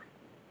better.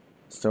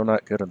 Still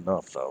not good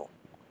enough though.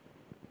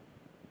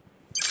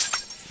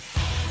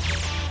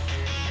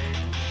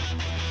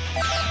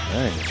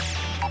 Dang.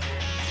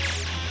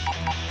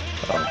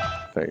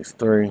 Oh, phase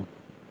 3.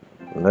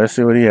 Let's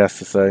see what he has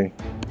to say.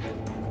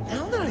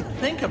 Now that I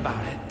think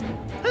about it,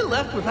 I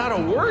left without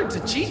a word to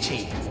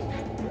Chi-Chi.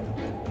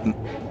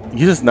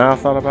 You just now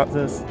thought about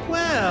this?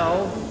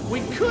 Well,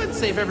 we could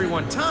save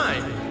everyone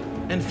time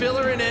and fill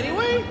her in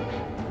anyway.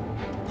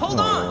 Hold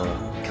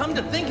on. Come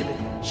to think of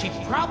it, she'd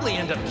probably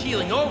end up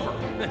keeling over.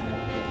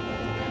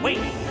 Wait,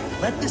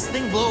 let this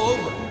thing blow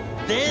over,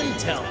 then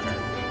tell her.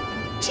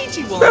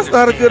 Chi-Chi will That's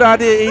not a good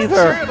idea either.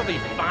 I'm sure it'll be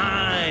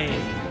fine.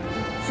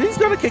 She's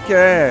gonna kick your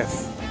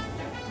ass.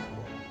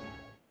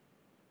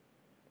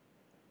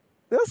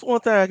 That's one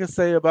thing I can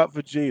say about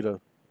Vegeta.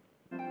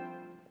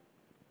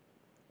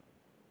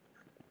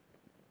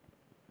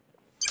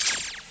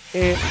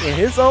 In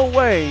his own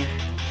way,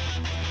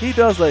 he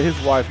does let his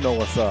wife know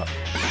what's up.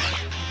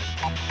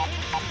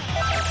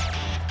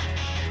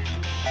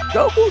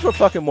 Goku's a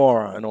fucking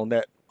moron on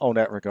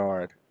that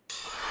regard.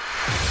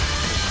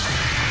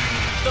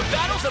 The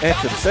battle's And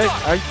about to to think,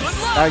 start.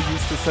 I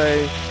used to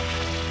say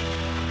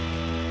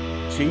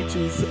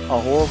Chi-Chi's a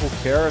horrible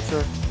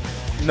character.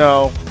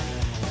 No.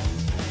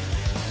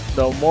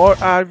 The more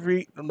I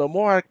read, the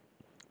more I,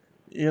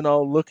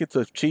 look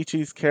into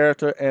Chi-Chi's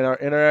character and our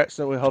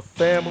interaction with her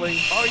family,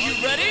 Are you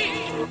ready?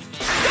 Go!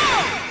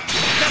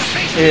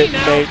 it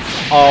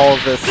makes all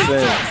the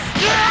sense.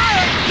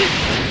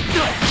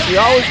 She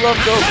always loved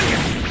Goku.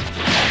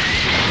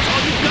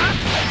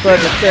 But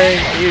the thing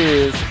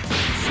is,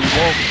 she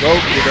won't go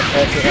to the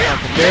Uncle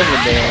Family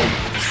Man.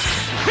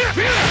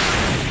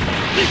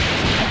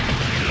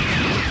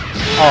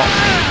 Oh.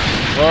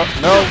 Well,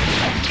 no.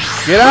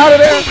 Get out of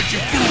there!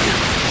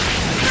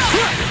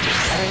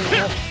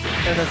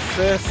 An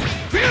assist.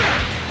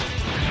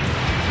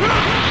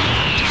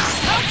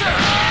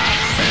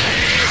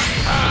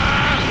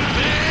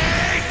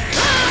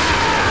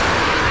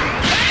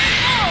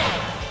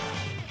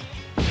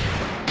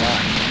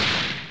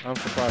 I'm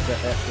surprised that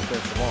actually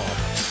takes them off.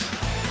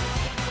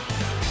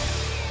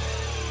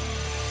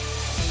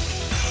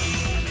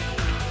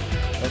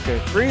 Okay,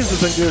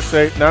 Frieza's in good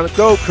shape. Now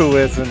Goku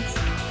isn't.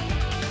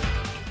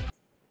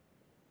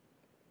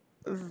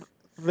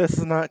 This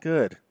is not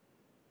good.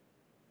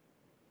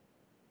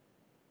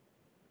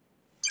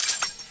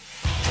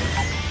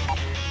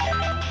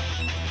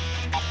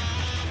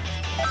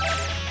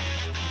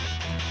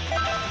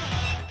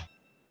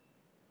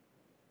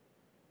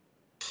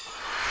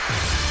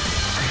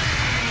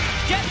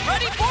 Get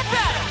ready for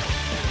battle!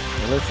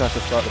 At least I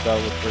can start the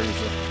battle with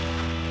Frieza.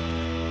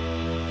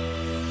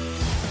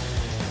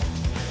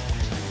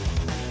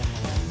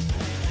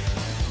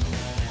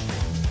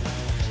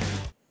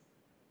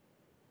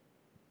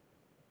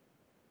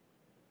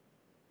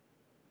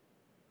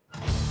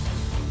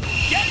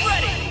 Get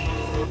ready!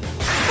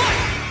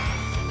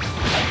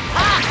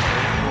 Fight!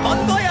 Bon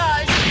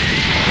voyage!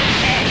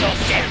 Prepare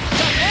yourself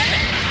to win!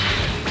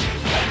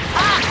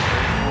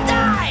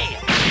 Die!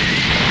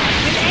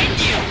 We'll end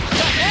you!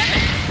 To win!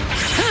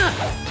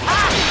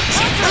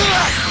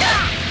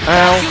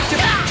 Ow.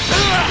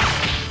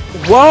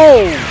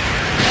 Whoa!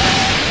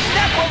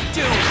 That won't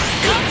do!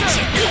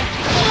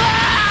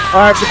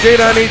 Alright,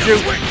 Vegeta, I need you.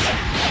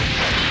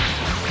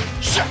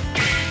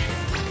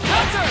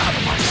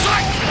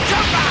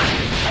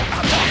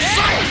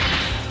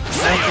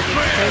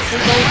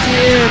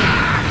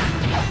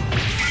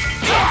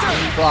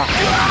 Block.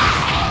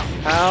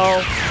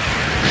 Ow.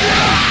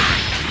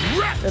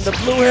 In the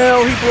blue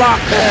hell, he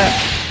blocked that.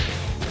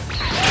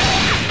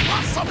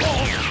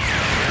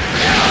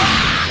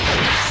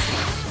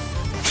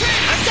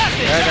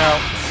 I know.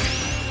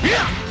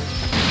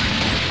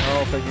 I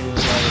don't think he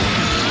was right.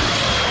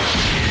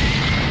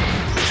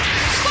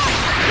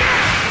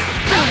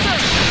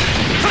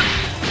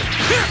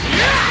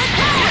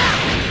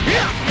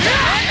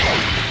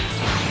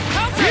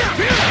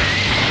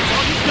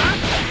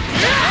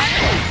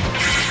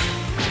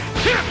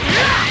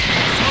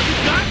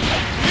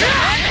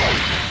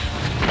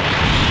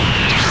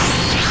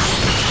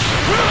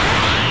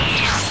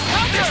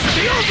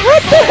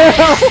 What the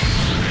hell?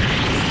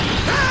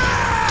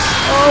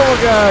 Oh my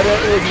god,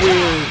 that is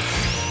weird.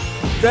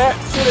 That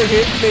should have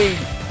hit me.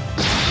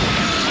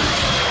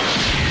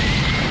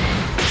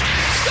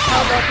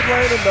 How about the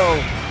raining though?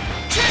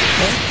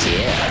 Oh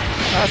dear.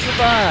 I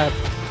survived.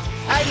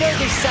 I know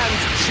this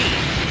sounds cheap,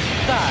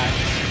 but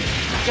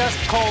just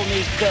call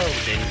me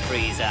Golden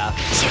Frieza.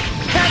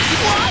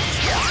 What?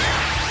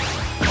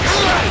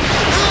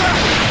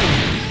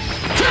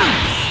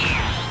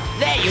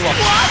 There you are.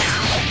 What?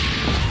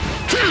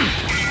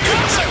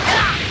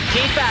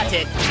 Keep at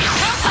it.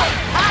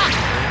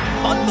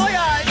 Bon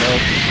voyage.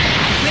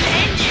 We'll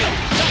end you.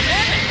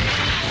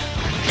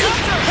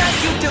 Can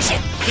you do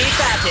it? Keep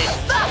at it.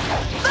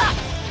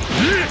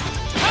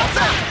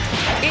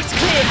 It's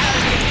clear how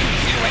to get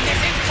you and this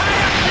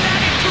entire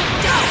planet to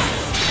dust.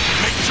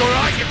 Make sure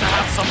I get to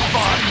have some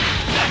fun.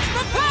 That's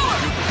the power!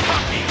 You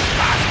cocky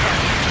bastard!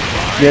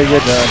 Yeah,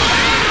 you're done.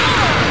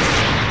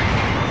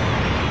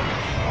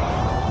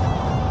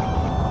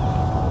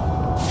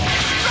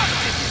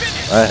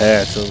 I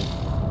had to.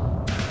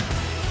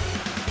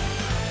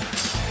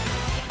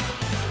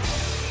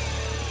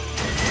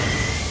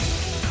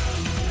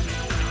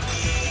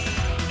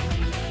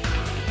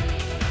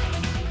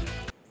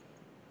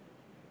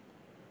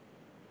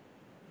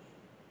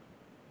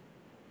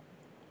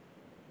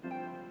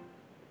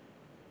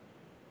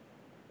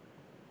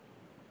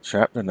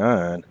 Chapter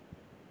 9.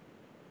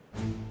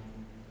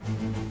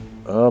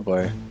 Oh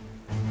boy.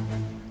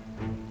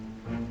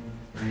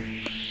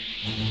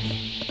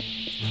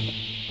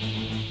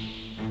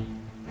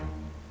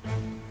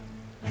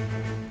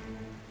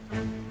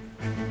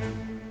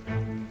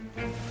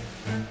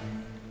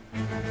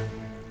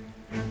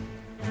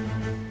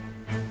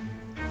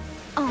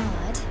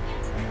 Odd.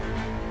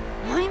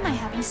 Why am I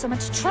having so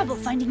much trouble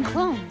finding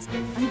clones?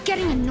 I'm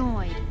getting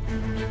annoyed.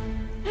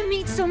 I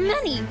made so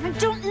many. I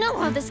don't know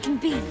how this can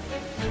be.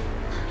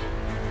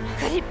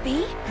 Could it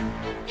be?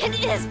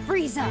 It is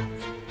Frieza!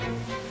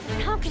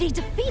 How could he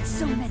defeat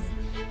so many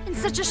in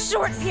such a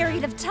short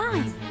period of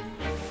time?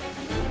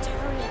 I need to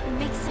hurry up and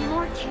make some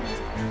more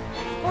candy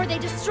before they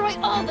destroy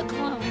all the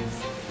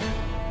clones.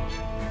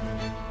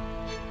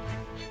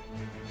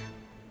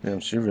 Damn,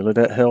 she really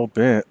that hell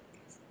bent.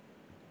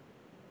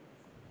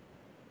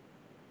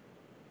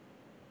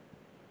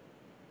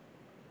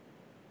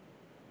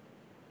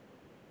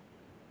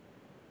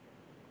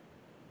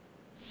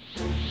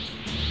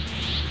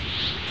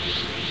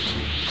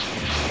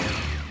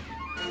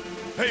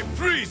 Hey,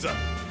 Frieza!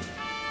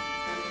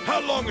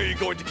 How long are you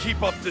going to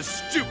keep up this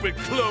stupid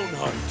clone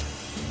hunt?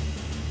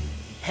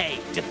 Hey,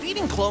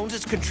 defeating clones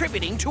is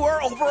contributing to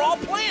our overall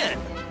plan.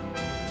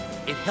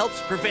 It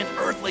helps prevent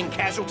Earthling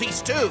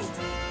casualties too.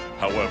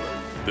 However,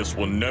 this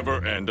will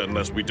never end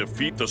unless we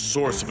defeat the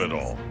source of it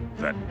all,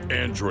 that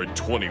Android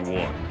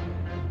 21.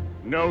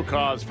 No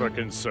cause for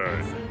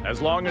concern.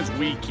 As long as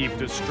we keep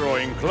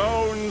destroying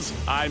clones,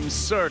 I'm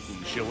certain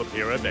she'll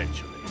appear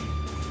eventually.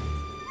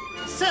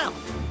 Cell,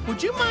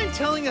 would you mind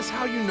telling us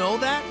how you know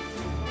that?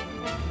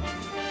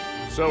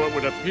 So it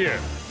would appear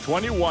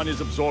 21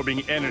 is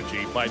absorbing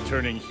energy by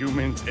turning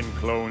humans and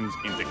clones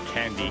into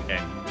candy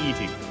and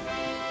eating them.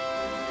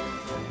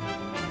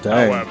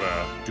 Dang.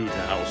 However, due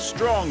to how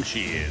strong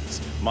she is,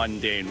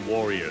 mundane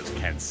warriors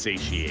can't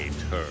satiate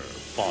her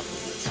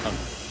bottomless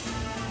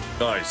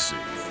hunger. I see.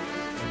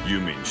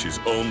 You mean she's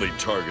only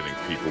targeting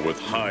people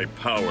with high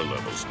power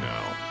levels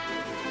now?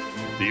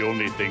 The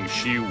only thing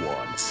she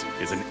wants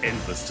is an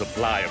endless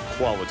supply of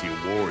quality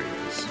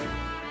warriors.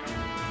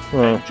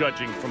 And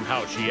judging from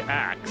how she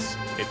acts,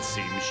 it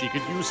seems she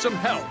could use some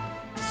help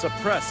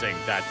suppressing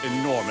that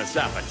enormous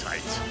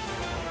appetite.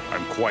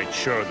 I'm quite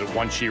sure that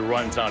once she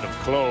runs out of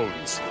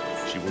clones,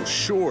 she will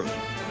surely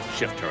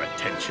shift her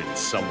attention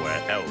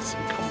somewhere else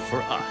and come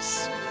for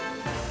us.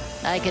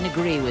 I can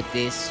agree with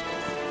this.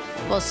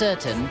 For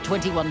certain,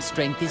 21's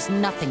strength is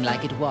nothing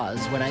like it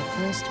was when I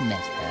first met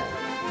her.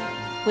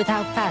 With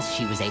how fast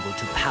she was able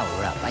to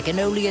power up, I can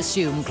only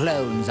assume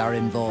clones are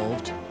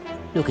involved.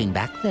 Looking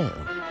back, though,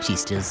 she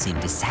still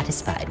seemed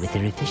dissatisfied with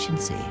her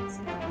efficiency.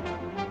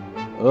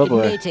 Oh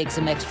boy. It may take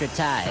some extra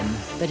time,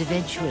 but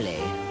eventually,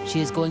 she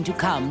is going to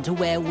come to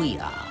where we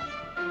are.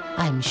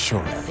 I'm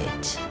sure of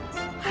it.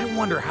 I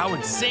wonder how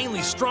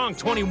insanely strong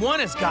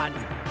 21 has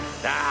gotten.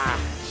 Ah,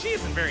 she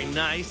isn't very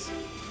nice.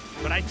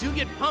 But I do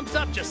get pumped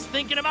up just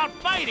thinking about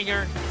fighting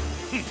her.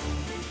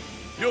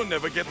 You'll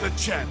never get the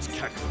chance,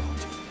 Kakarot.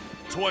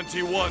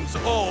 21's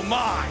all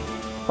mine!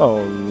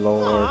 Oh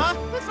lord.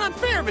 Aw, that's not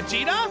fair,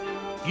 Vegeta.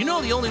 You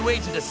know the only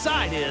way to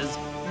decide is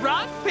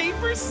rock,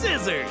 paper,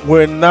 scissors.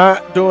 We're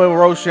not doing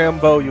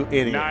Rochambeau, you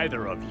idiot.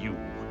 Neither of you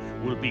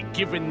will be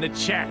given the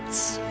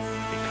chance,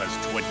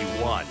 because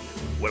 21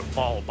 will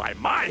fall by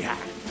my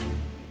hand.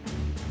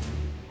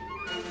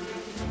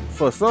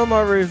 For some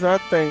odd reason, I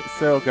think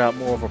Cell got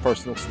more of a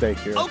personal stake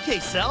here. Okay,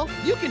 Cell,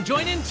 you can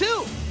join in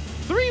too.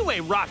 Three-way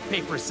rock,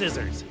 paper,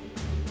 scissors.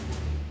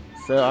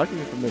 Cell, I'll give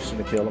you permission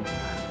to kill him.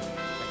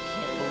 I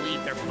can't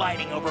believe they're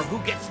fighting over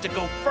who gets to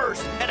go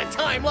first at a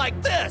time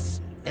like this.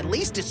 At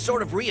least it's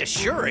sort of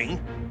reassuring.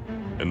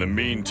 In the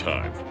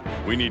meantime,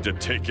 we need to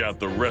take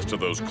out the rest of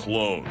those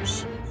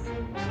clones.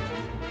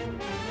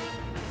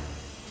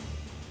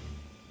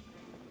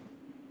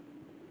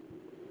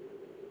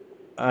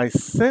 I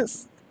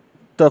sense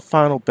the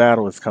final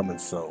battle is coming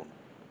soon.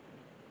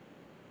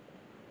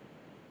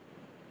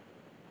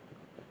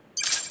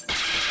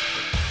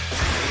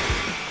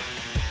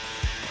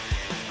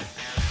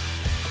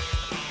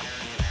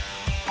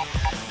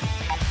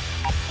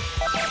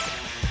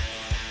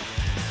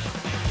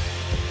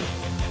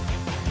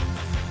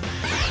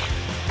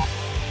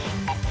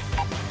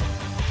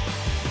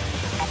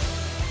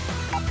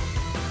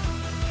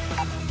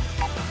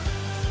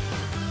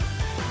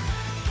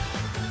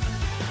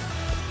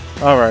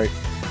 Alright.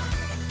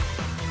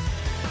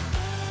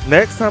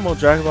 Next time on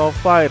Dragon Ball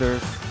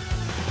FighterZ,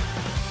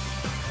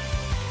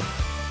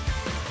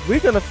 we're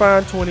gonna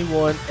find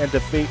 21 and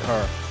defeat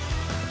her.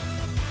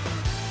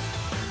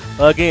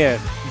 Again.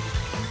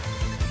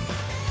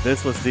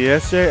 This was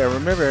DSJ, and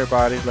remember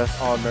everybody, let's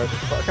all nerd the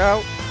fuck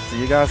out. See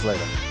you guys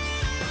later.